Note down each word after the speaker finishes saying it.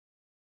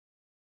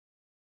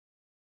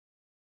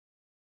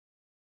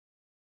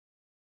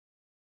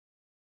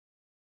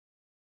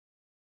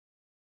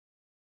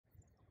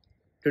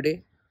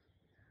Today,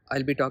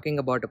 I'll be talking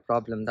about a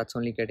problem that's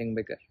only getting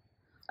bigger.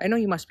 I know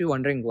you must be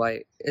wondering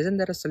why. Isn't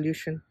there a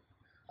solution?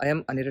 I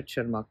am Anirudh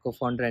Sharma,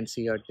 co-founder and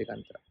CEO at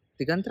Digantara.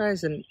 Digantara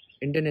is an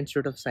Indian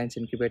Institute of Science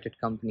incubated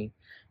company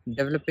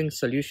developing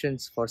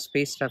solutions for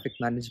space traffic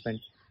management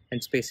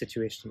and space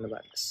situational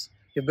awareness.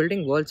 We're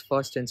building world's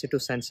first in situ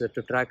sensor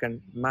to track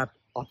and map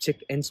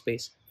object in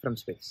space from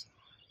space.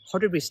 How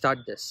did we start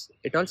this?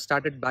 It all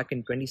started back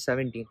in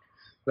 2017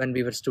 when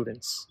we were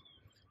students.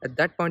 At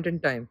that point in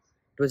time,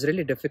 it was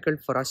really difficult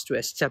for us to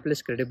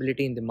establish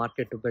credibility in the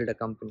market to build a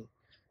company.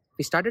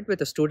 We started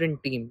with a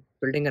student team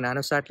building a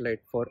nanosatellite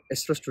for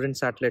ISRO Student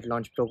Satellite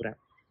Launch Program.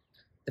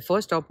 The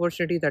first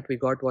opportunity that we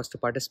got was to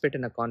participate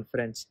in a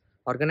conference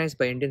organized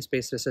by Indian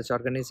Space Research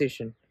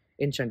Organization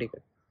in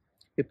Chandigarh.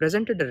 We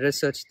presented the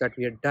research that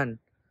we had done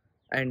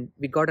and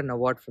we got an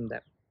award from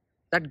them.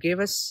 That gave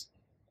us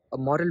a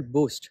moral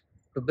boost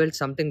to build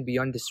something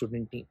beyond the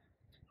student team.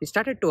 We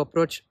started to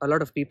approach a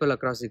lot of people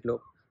across the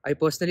globe. I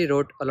personally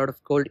wrote a lot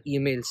of cold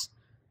emails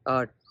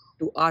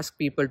to ask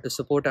people to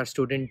support our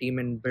student team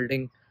in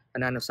building a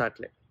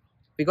nanosatellite.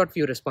 We got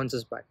few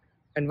responses back.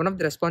 And one of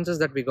the responses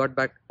that we got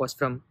back was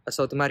from a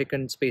South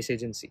American space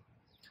agency.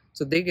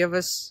 So they gave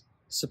us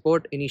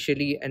support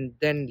initially, and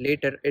then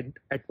later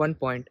at one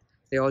point,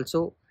 they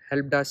also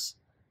helped us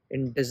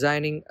in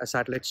designing a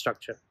satellite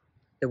structure.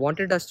 They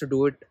wanted us to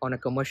do it on a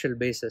commercial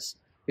basis.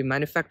 We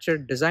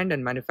designed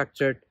and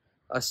manufactured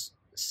a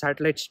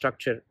satellite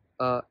structure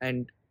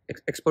and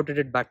exported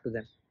it back to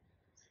them.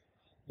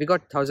 We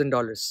got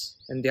 $1,000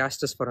 and they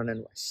asked us for an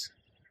invoice.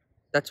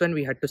 That's when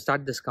we had to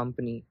start this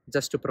company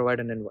just to provide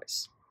an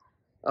invoice.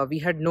 We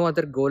had no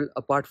other goal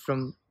apart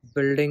from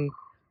building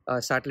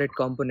satellite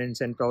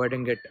components and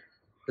providing it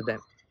to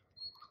them.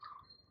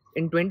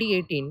 In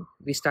 2018,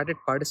 we started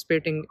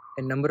participating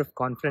in a number of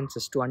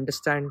conferences to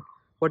understand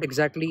what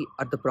exactly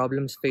are the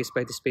problems faced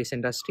by the space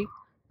industry,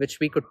 which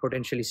we could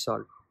potentially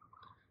solve.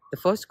 The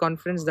first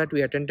conference that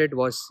we attended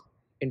was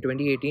in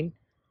 2018,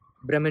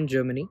 Bremen,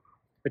 Germany,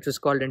 which was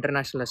called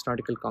International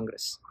Astronautical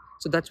Congress.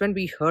 So that's when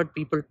we heard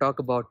people talk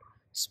about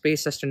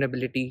space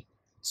sustainability,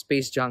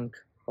 space junk,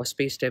 or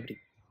space debris.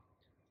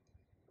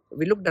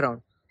 We looked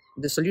around.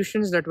 The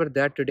solutions that were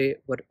there today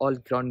were all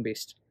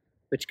ground-based,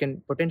 which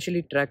can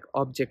potentially track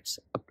objects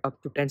up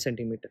to 10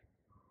 centimeter.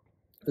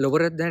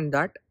 Lower than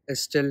that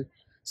is still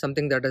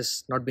something that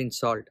has not been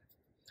solved.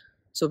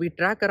 So we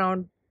track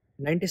around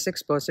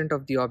 96%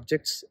 of the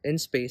objects in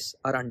space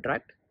are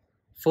untracked.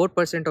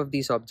 4% of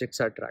these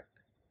objects are tracked.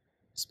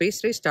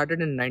 Space race started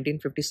in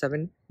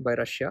 1957 by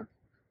Russia.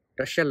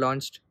 Russia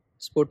launched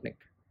Sputnik.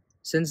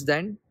 Since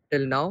then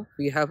till now,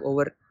 we have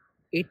over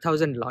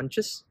 8,000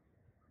 launches,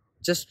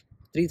 just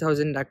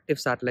 3,000 active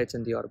satellites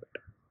in the orbit.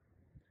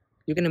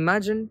 You can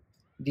imagine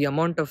the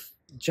amount of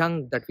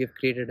junk that we have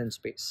created in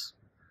space.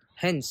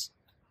 Hence,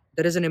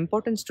 there is an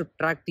importance to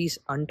track these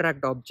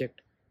untracked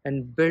objects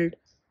and build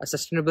a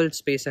sustainable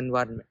space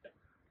environment.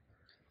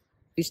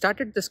 We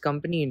started this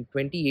company in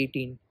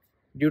 2018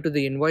 due to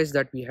the invoice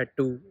that we had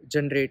to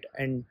generate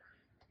and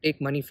take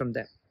money from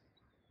them,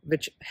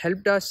 which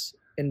helped us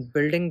in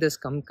building this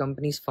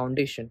company's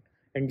foundation.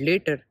 And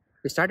later,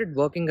 we started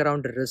working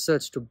around the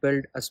research to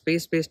build a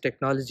space-based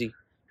technology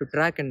to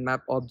track and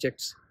map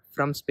objects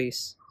from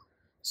space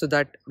so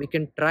that we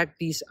can track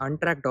these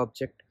untracked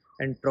objects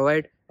and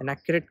provide an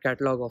accurate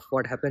catalog of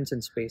what happens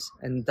in space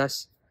and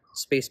thus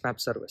space map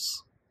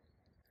service.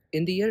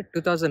 In the year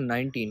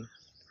 2019,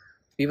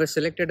 we were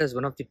selected as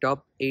one of the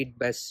top 8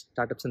 best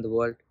startups in the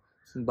world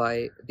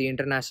by the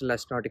International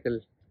Astronautical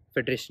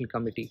Federation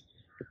Committee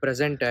to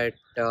present at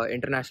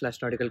International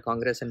Astronautical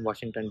Congress in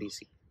Washington,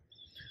 D.C.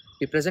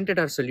 We presented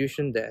our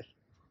solution there,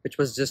 which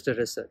was just a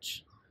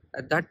research.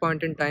 At that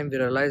point in time, we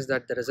realized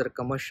that there is a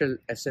commercial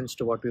essence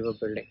to what we were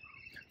building.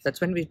 That's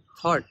when we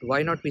thought,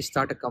 why not we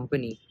start a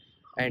company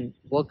and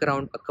work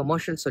around a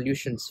commercial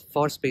solutions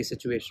for space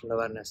situational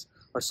awareness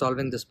or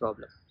solving this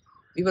problem.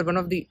 We were one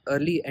of the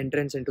early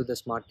entrants into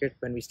this market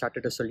when we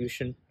started a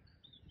solution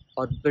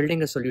or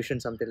building a solution,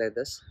 something like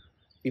this.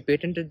 We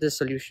patented this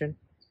solution.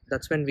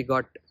 That's when we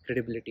got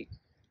credibility.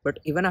 But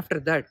even after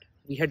that,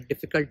 we had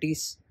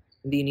difficulties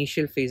in the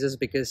initial phases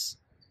because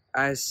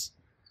as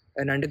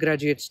an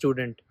undergraduate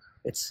student,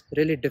 it's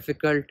really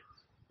difficult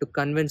to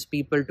convince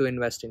people to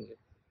invest in you.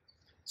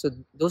 So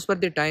those were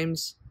the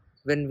times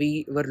when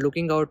we were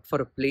looking out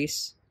for a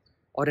place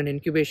or an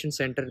incubation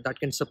center that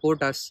can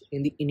support us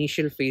in the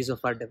initial phase of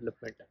our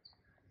development.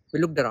 We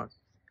looked around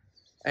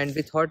and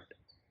we thought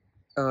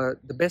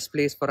the best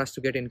place for us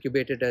to get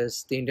incubated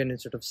is the Indian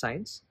Institute of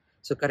Science.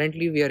 So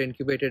currently we are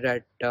incubated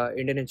at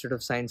Indian Institute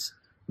of Science,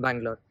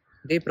 Bangalore.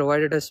 They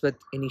provided us with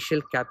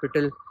initial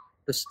capital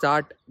to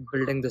start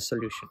building the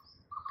solution.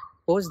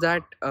 Post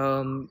that,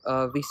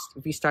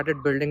 we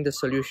started building the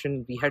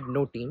solution. We had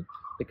no team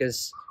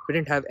because we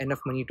didn't have enough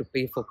money to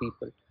pay for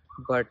people,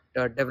 but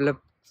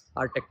develop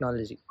our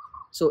technology.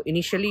 So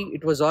initially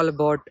it was all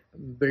about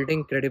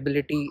building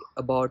credibility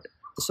about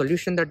the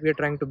solution that we are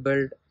trying to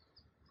build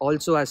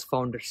also as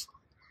founders.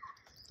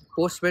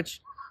 Post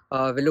which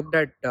We looked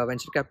at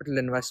venture capital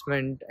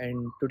investment,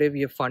 and today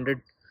we have funded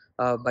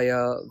by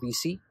a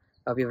VC.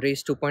 We have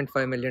raised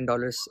 $2.5 million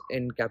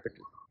in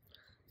capital.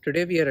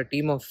 Today we are a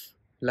team of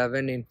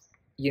 11,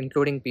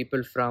 including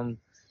people from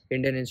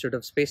Indian Institute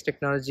of Space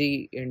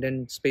Technology,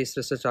 Indian Space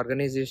Research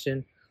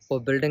Organization, who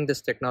are building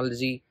this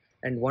technology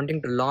and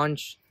wanting to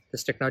launch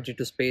this technology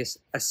to space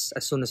as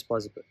soon as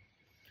possible.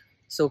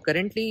 So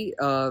currently,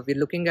 we're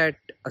looking at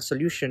a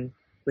solution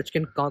which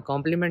can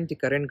complement the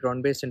current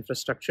ground-based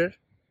infrastructure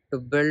to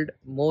build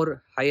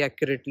more high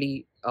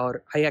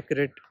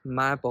accurate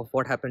map of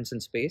what happens in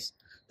space,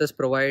 thus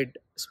provide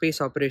space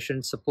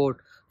operations support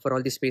for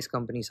all the space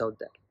companies out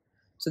there.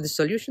 So the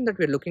solution that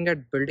we're looking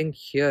at building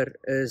here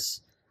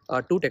is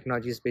two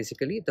technologies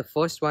basically. The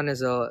first one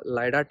is a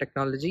LiDAR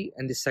technology,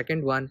 and the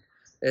second one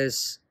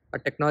is a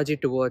technology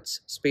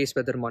towards space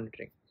weather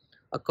monitoring.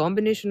 A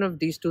combination of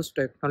these two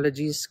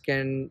technologies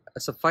can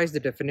suffice the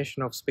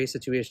definition of space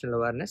situational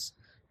awareness.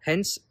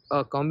 Hence,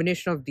 a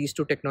combination of these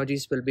two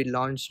technologies will be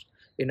launched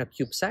in a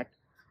CubeSat.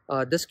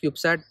 This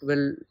CubeSat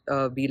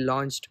will be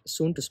launched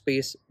soon to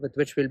space, with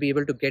which we'll be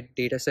able to get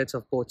data sets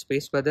of both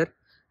space weather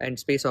and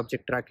space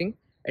object tracking,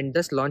 and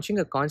thus launching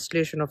a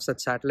constellation of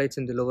such satellites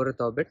in the low Earth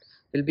orbit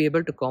will be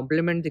able to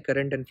complement the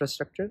current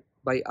infrastructure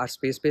by our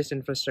space-based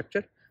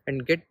infrastructure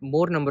and get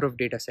more number of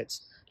data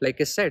sets. Like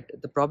I said,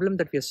 the problem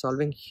that we are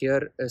solving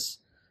here is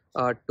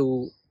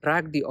to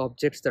track the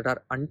objects that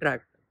are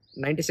untracked,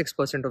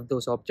 96% of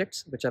those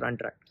objects which are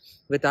untracked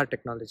with our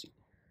technology.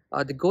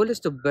 The goal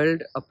is to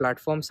build a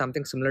platform,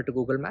 something similar to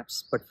Google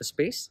Maps, but for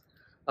space.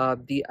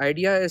 The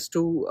idea is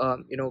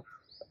to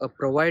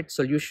provide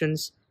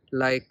solutions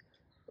like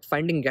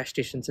finding gas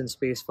stations in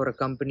space for a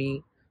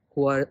company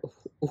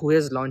who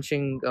is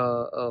launching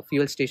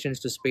fuel stations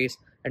to space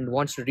and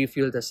wants to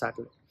refuel the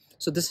satellite.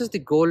 So this is the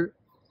goal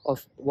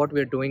of what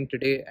we're doing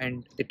today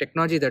and the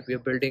technology that we're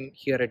building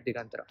here at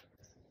Digantara.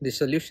 The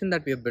solution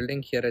that we're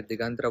building here at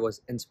Digantara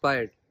was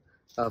inspired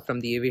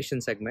from the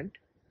aviation segment.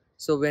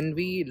 So when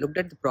we looked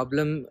at the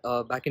problem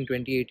back in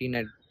 2018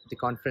 at the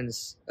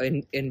conference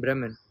in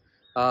Bremen,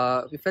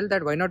 we felt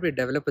that why not we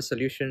develop a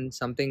solution,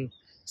 something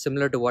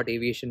similar to what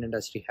aviation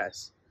industry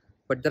has.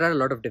 But there are a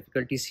lot of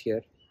difficulties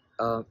here.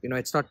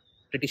 It's not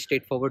pretty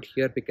straightforward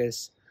here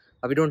because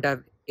we don't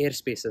have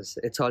airspaces.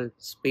 It's all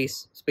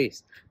space,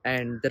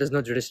 and there is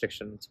no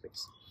jurisdiction in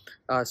space.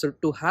 So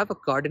to have a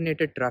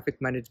coordinated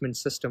traffic management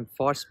system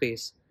for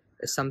space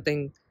is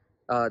something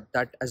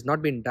that has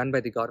not been done by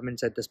the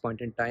governments at this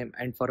point in time,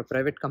 and for a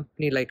private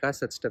company like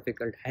us, it's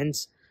difficult.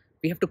 Hence,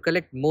 we have to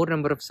collect more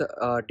number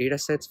of data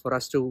sets for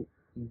us to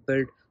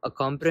build a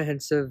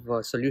comprehensive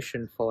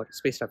solution for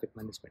space traffic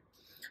management.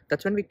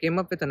 That's when we came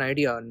up with an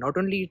idea not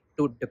only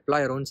to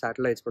deploy our own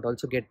satellites but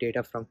also get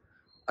data from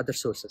other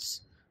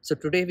sources. So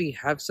today we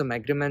have some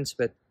agreements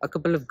with a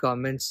couple of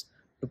governments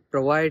to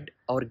provide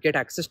or get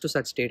access to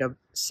such data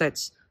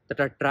sets that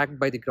are tracked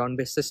by the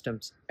ground-based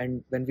systems.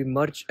 And when we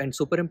merge and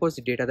superimpose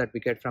the data that we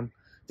get from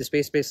the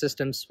space-based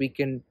systems, we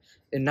can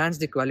enhance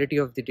the quality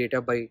of the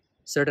data by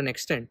certain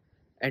extent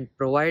and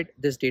provide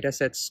these data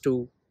sets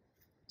to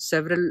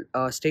several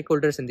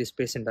stakeholders in the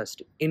space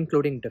industry,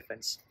 including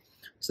defense.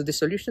 So the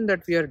solution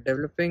that we are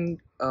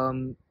developing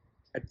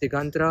at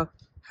Digantara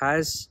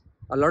has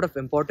a lot of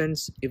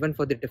importance even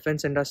for the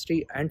defense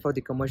industry and for the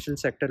commercial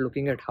sector,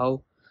 looking at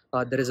how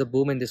there is a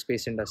boom in the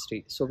space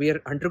industry. So we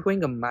are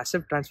undergoing a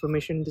massive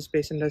transformation in the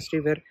space industry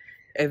where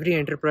every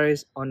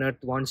enterprise on Earth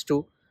wants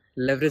to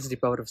leverage the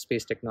power of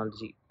space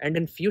technology. And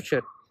in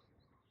future,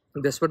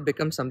 this would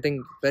become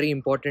something very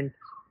important,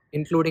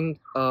 including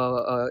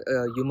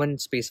human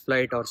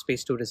spaceflight or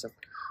space tourism.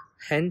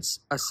 Hence,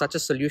 such a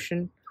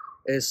solution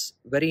is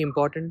very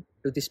important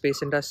to the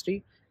space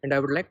industry. And I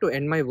would like to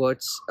end my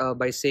words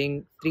by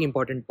saying three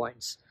important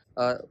points.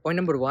 Point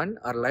number one,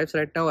 our lives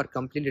right now are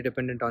completely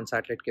dependent on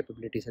satellite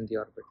capabilities in the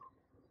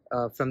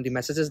orbit. From the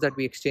messages that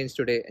we exchange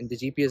today and the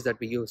GPS that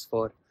we use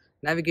for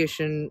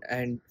navigation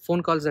and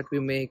phone calls that we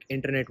make,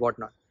 internet,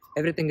 whatnot,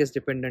 everything is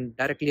dependent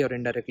directly or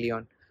indirectly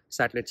on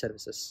satellite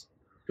services.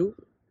 Two,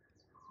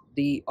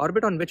 the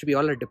orbit on which we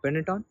all are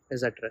dependent on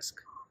is at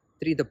risk.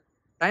 Three, the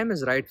time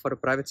is right for a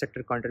private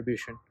sector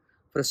contribution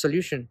for a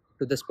solution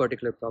to this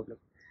particular problem.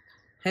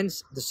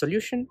 Hence, the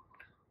solution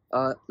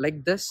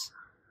like this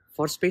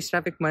for space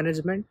traffic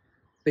management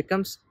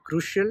becomes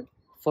crucial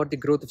for the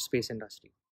growth of space industry.